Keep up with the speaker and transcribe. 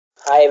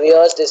Hi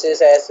viewers, this is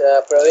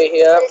Pravi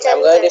here.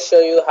 I'm going to show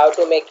you how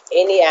to make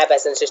any app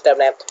as a system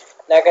app.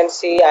 Now you can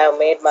see I have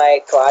made my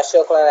Clash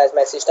clone as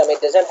my system.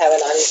 It doesn't have an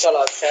uninstall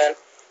option.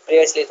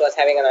 Previously it was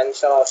having an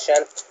uninstall option.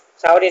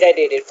 So how did I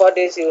did it? For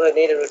this you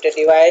need a rooted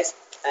device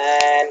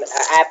and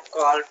an app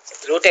called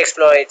Root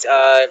Explorer.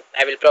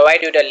 I will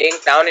provide you the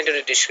link down into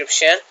the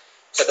description.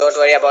 So don't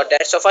worry about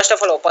that. So first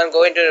of all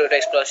go into Root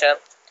Explorer.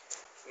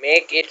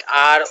 Make it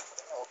R.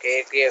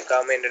 Okay, here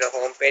come into the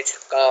home page.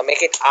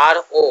 Make it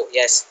RO.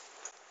 Yes,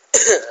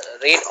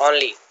 read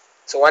only.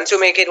 So once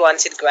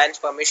it grants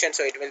permission,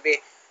 so it will be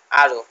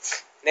arrow.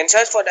 Then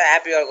search for the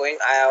app you are going.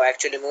 I have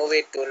actually moved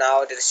it to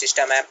now the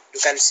system app.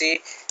 You can see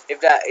if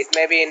the it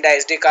may be in the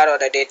SD card or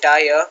the data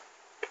here.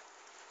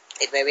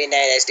 It may be in the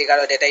SD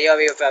card or data here.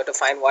 We have to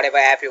find whatever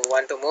app you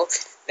want to move.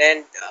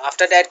 Then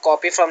after that,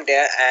 copy from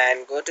there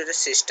and go to the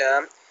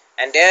system.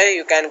 And there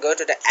you can go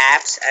to the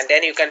apps and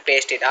then you can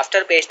paste it.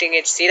 After pasting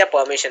it, see the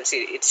permission.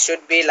 See, it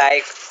should be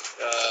like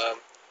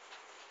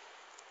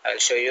I'll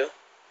show you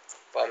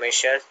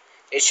permission.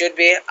 It should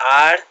be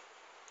R.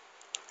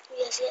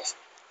 Yes.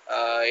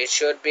 It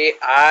should be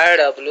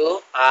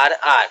RWRR,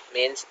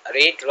 means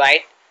read,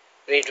 write,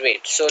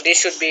 read. So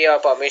this should be your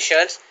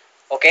permissions.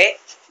 Okay.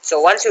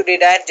 So once you did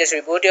that, just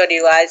reboot your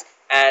device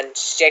and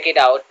check it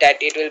out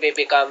that it will be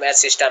become a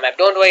system app.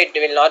 Don't worry, it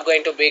will not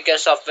going to break your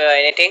software or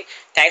anything.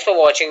 Thanks for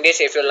watching this.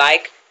 If you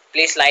like,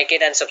 please like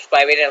it and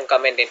subscribe it and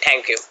comment it.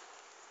 Thank you.